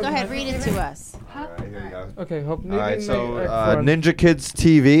hear it. Go ahead, read it to us. All right, here you go. Okay, hope. All right, so Ninja. Ninja Kids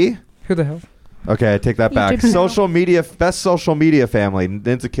TV. Who the hell? Okay, I take that back. YouTube channel. Social media, best social media family,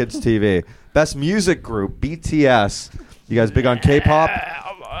 Ninja Kids TV. Best music group, BTS. You guys big on K-pop?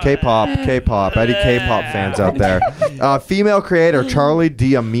 K-pop. Any K-pop fans out there? Female creator, Charlie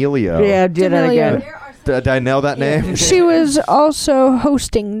D'Amelio. Yeah, do that D'Amelio. again. Did I nail that name? She was also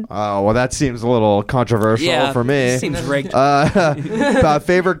hosting. Oh, well, that seems a little controversial for me. Seems rigged.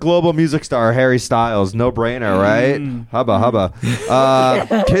 Favorite global music star, Harry Styles. No brainer, right? Hubba.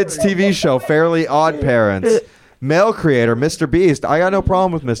 Kids TV show, Fairly Odd Parents. Male creator, Mr. Beast. I got no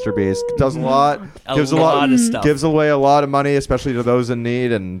problem with Mr. Beast. Does a lot. Gives a lot of stuff. Gives away a lot of money, especially to those in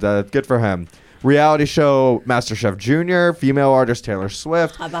need, and good for him. Reality show, MasterChef Junior. Female artist, Taylor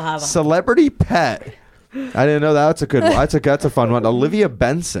Swift. Hubba hubba. Celebrity pet. I didn't know that. That's a good one. That's a fun one. Olivia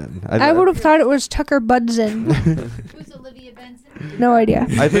Benson. I would have thought it was Tucker Budson. Who's Olivia Benson? No idea.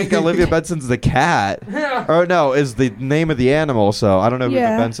 I think Olivia Benson's the cat. Or no, is the name of the animal, so I don't know who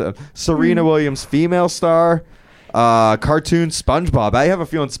Yeah. the Benson. Serena Williams, female star. Cartoon SpongeBob. I have a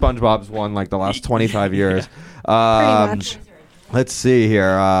feeling SpongeBob's won like the last 25 years. Pretty much. Let's see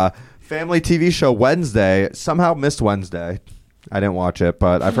here. Family TV show Wednesday. Somehow missed Wednesday. I didn't watch it,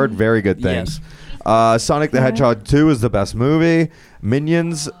 but I've heard very good things. Sonic the Hedgehog 2 is the best movie.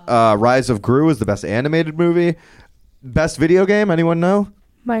 Minions Rise of Gru is the best animated movie. Best video game, anyone know?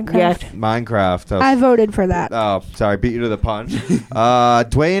 Minecraft. Yes. Minecraft. I voted for that. Oh, sorry, beat you to the punch.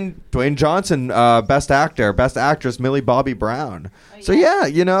 Dwayne Johnson, best actor, best actress, Millie Bobby Brown. So yeah,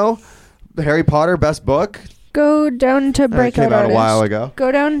 the Harry Potter best book. Go down to That Breakout came out Artist. a while ago.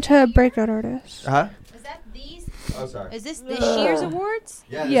 Go down to Breakout Artist. Huh? Is that these? Oh, sorry. Is this year's awards?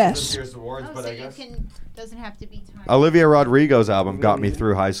 Yeah, Yes. is this year's awards, Oh, but so I you guess can. Doesn't have to be time. Olivia Rodrigo's album got me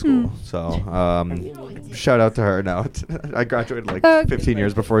through high school. So shout out to her. No, I graduated like 15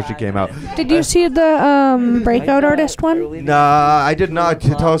 years before she came out. Did you see the Breakout Artist one? Nah, I did not.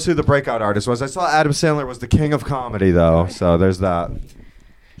 Tell us who the breakout artist was. I saw Adam Sandler was the king of comedy, though. So there's that.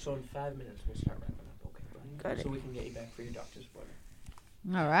 So in 5 minutes we'll start wrapping up, okay, Brian? Got it. So we can get you back for your doctor's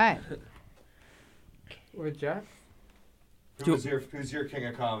appointment. All right. With Jack? Who's your king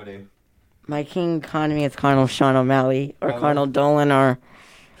of comedy? My king economy is Cardinal Sean O'Malley or Oh. Cardinal Dolan or.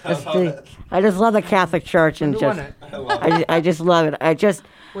 I just love the Catholic Church and Who won just. it? I love it. I just love it. I just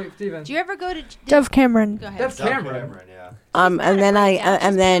Wait, Steven. Do you ever go to? Dove Cameron. Go ahead. Dove Dove Cameron. yeah. and then I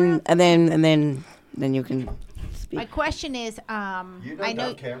breakdown, then you can speak. My question is, You know I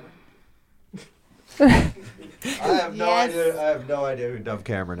know. Dove Cameron? I have no Yes. idea. I have no idea who Dove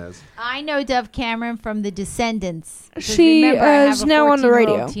Cameron is. I know Dove Cameron from The Descendants. 'Cause She remember, I have is a now on the 14-year-old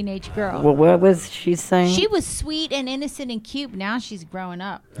radio. Teenage girl. Well, what was she saying? She was sweet and innocent and cute. Now she's growing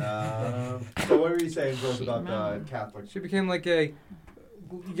up. So what were you saying, Rose, about the Catholic? She became like a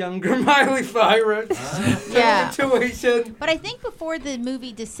younger Miley Cyrus Yeah. situation. But I think before the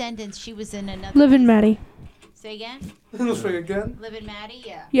movie Descendants, she was in another. Liv and Maddie. Say again. Let's try again. Liv and Maddie.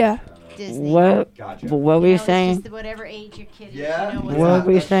 Yeah. Yeah. Disney. What? Gotcha. What were you It's saying? just whatever age your kid is. Yeah. You know What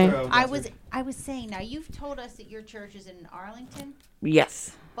were you that's saying? true. I That's was saying. Now you've told us that your church is in Arlington,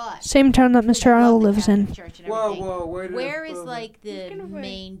 Yes. but Same town that Mr. I Arlo love the lives in. Catholic Church and Whoa, everything. whoa, wait. Where is like the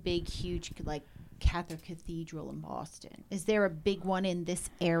main big huge like Catholic cathedral in Boston? Is there a big one in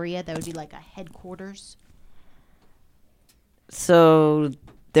this area that would be like a headquarters? So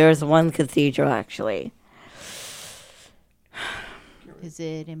there's one cathedral actually. Is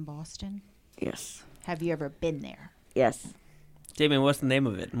it in Boston? Yes. Have you ever been there? Yes. Damien, what's the name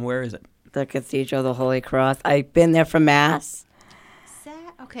of it and where is it? The Cathedral of the Holy Cross. I've been there for Mass.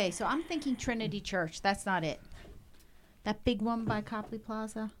 Okay, so I'm thinking Trinity Church. That's not it. That big one by Copley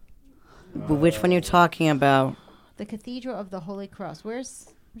Plaza? But which one are you talking about? The Cathedral of the Holy Cross.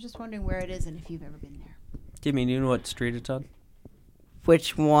 I'm just wondering where it is and if you've ever been there. Damien, you know what street it's on?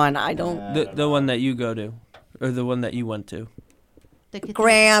 Which one? I don't. The one that you go to, or the one that you went to. The cathedral.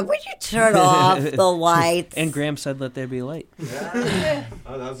 Graham, would you turn off the lights? And Graham said, "Let there be light." Yeah.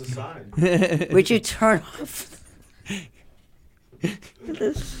 Oh, that was a sign. Would you turn off? Did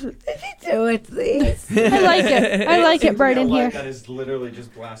you do it, please? I like it. I like it right in here. That is literally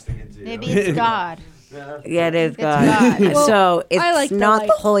just blasting into you. Maybe it's God. Yeah, it is It's God. God. Well, So it's I like the not light.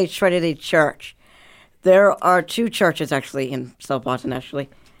 the Holy Trinity Church. There are two churches actually in South Boston. Actually,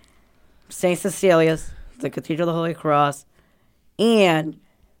 Saint Cecilia's, the Cathedral of the Holy Cross, and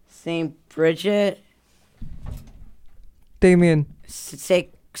St. Bridget, Damien,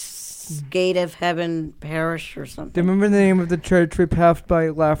 Gate of Heaven Parish or do you something. remember the name of the church we passed by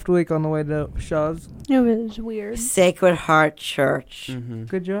last week on the way to Shaw's? It was weird. Sacred Heart Church. Mm-hmm.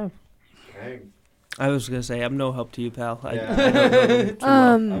 Good job. Dang. I was gonna say I'm no help to you, pal. I Yeah. don't know them too well.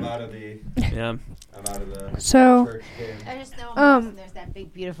 I'm out of the. Yeah. I'm out of the So, church game. I just know in Um, Boston there's that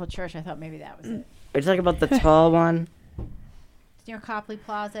big, beautiful church. I thought maybe that was it. Are you talking about the tall one? It's near Copley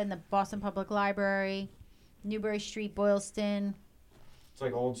Plaza and the Boston Public Library, Newbury Street, Boylston. It's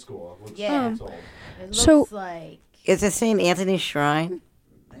like old school. It looks, Yeah. it's old. It looks So- like. Is it St. Anthony's Shrine?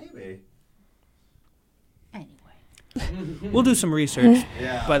 Maybe. Anyway. We'll do some research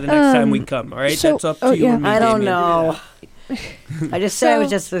Yeah. by the next time we come. All right, so- that's up to oh, you. yeah. And me, I don't Damien. know. I just said it was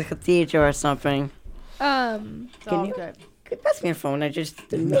So- just the cathedral or something. It's Can all you- good. Pass me your phone. I just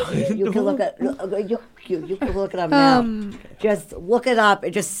you can look at you can look it up now. Just look it up.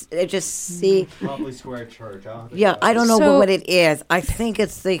 It just see. Copley Square Church. Yeah, I don't know So- what it is. I think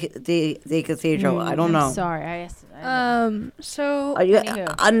it's the cathedral. I don't know. I'm sorry. I asked. so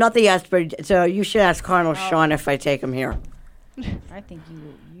Anywho. I'm not the expert, so you should ask Cardinal Sean if I take him here. I think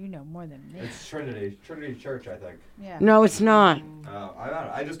you know more than me. It's Trinity Church, I think. Yeah. No, it's not. I don't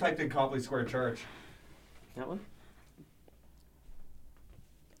know. I just typed in Copley Square Church. That one?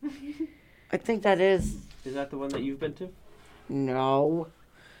 I think that is Is that the one that you've been to? no.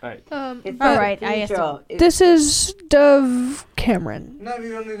 Alright. It's All the right, I asked cathedral. this is Dove Cameron. No,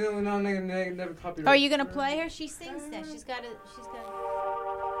 you don't never copy. Are you gonna play her? She sings that. She's got.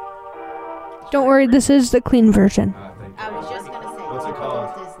 Don't worry, this is the clean version. Thank I was just gonna say. What's it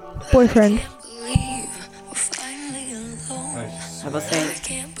called? Disney. Boyfriend. Nice. How about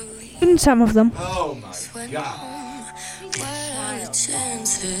saying? And some of them. Oh my god.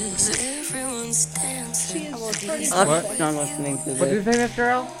 I'm not listening to What do you this. think, Mr.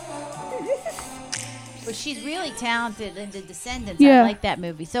 L? But she's really talented in The Descendants. Yeah. I like that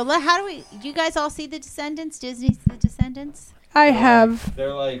movie. So how do we? Do you guys all see The Descendants? Disney's The Descendants. I have.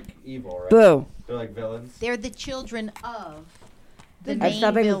 They're like evil, right? Boo. They're like villains. They're the children of the I'm main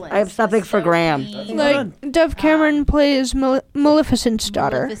stopping- villains. I'm stopping The for Snow Graham. Queen, Like, Dove Cameron plays Maleficent's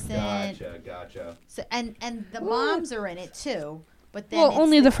daughter. Maleficent. Gotcha. So, and the moms are in it too. But then Well, it's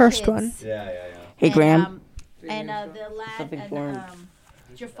only the first kids. one. Yeah. Hey, And, Graham. And the lad Something and boring.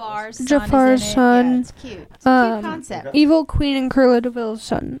 Jafar's Jafar's son. Is in it. son. Yeah, it's cute. It's a cute concept. Evil Queen and Cruella DeVille's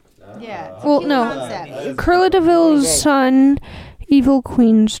son. Yeah. It's a Well, cute no. concept. Cruella DeVille's son, Evil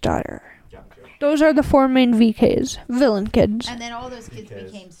Queen's daughter. Those are the four main VKs, villain kids. And then all those kids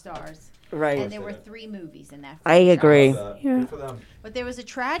Because- became stars. Right. And there were 3 movies in that I franchise. agree. Yeah. Good for them. But there was a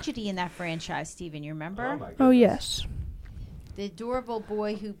tragedy in that franchise, Steven. You remember? my Oh goodness. yes, The adorable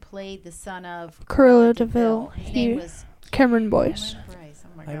boy who played the son of Cruella DeVille. His He- name was Cameron Boyce. Cameron Bryce.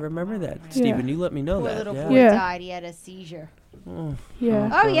 Oh my I God, remember come on, that, man. Stephen. You let me know Poor that. little Yeah. boy Yeah. died. He had a seizure. Oh. Yeah.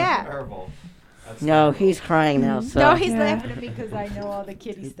 Oh yeah. Terrible. That's No, terrible. he's crying now. So. No, he's Yeah. laughing at me because I know all the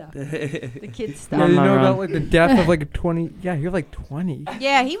kiddie stuff. The kid Yeah, stuff. you I'm know around. about like the death of like a 20. Yeah, you're like 20.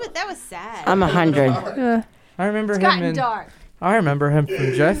 Yeah, he was. That was sad. I'm 100. I remember It's him gotten in. dark. I remember him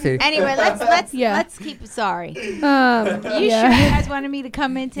from Jesse. Anyway, let's Yeah. let's keep it sorry. You sure Yeah. you guys wanted me to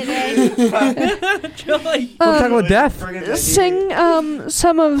come in today? Joy. We'll talk about death. Sing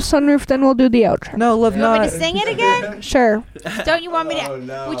some of Sunroof, then we'll do the outro. No, live You want me not. to sing it again? Sure. Don't you want me to? Oh,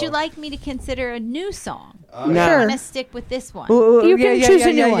 no. Would you like me to consider a new song? No. I'm Sure. gonna stick with this one. Ooh, You yeah, can yeah, choose yeah,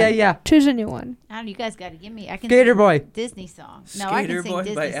 a new yeah, one. Yeah, yeah. Choose a new one. I don't know. You guys got to give me. I can Skater sing Boy. Disney songs. No, I Skater can sing Boy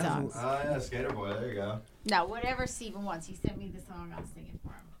Disney by songs. Oh yeah, Skater Boy. There you go. No, whatever Steven wants. He sent me the song. I'll sing it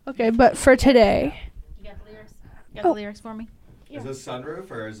for him. Okay, but for today, You got the lyrics? You got the lyrics for me? Is this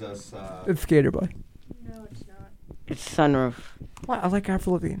Sunroof or is this? It's Skater Boy. No, it's not. It's Sunroof. What? I like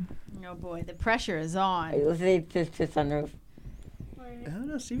Avril Lavigne. Oh boy, the pressure is on. It's Sunroof. I don't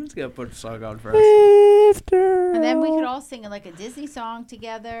know. Steven's gonna put a song on for us. And then we could all sing like a Disney song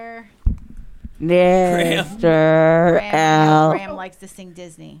together. Mr. Graham L. likes to sing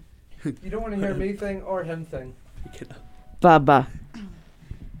Disney. You don't want to hear me sing or him sing. Bubba.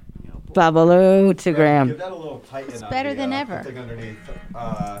 Babaloo to Graham. Give that a little tighten. It's on better the, than the ever. thing underneath.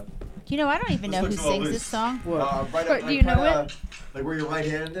 You know, I don't even know This who looks a little sings loose. this song. Right But up, do you know kinda, like where your right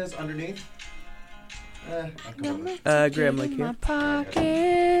hand is underneath. Graham, like in here. my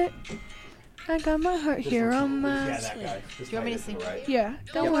pocket. I got my heart here on my Yeah, that sleeve. guy. Do you want me to sing with you? Yeah.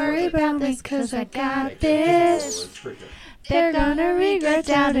 Don't Yep. worry about me, cause I got this. this. They're gonna regret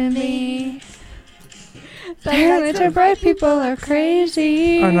doubting me. Apparently to bright people are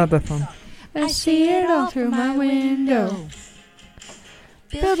crazy. Oh, not that phone. I see it all through my window.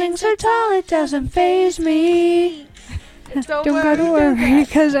 Buildings are tall, it doesn't faze me. Don't gotta worry,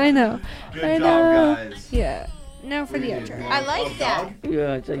 because I know. Good I job, know. guys. Yeah. Now for the outro. I like that.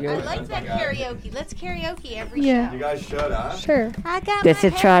 Yeah, it's a I like that karaoke. Let's karaoke every Yeah. show. You guys should, huh? Sure. I got This my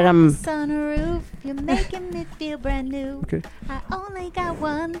is try head on them. the sunroof. You're making me feel brand new. Okay. I only got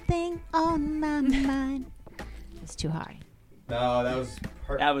one thing on my mind. It's too high. No, that was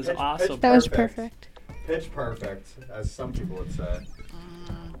That was awesome. That was perfect. Pitch perfect, as some people would say.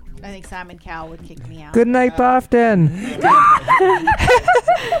 I think Simon Cowell would kick me out. Good night, Boston.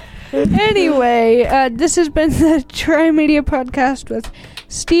 Anyway, this has been the Tri-Media Podcast with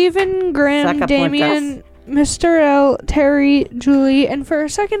Stephen, Graham, Saca Damien, Mr. L, Terry, Julie, and for a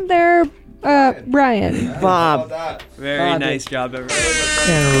second there, Brian. Bob. How about that? Very Bob. nice job,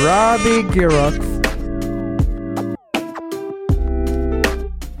 everybody. And Robbie Giroux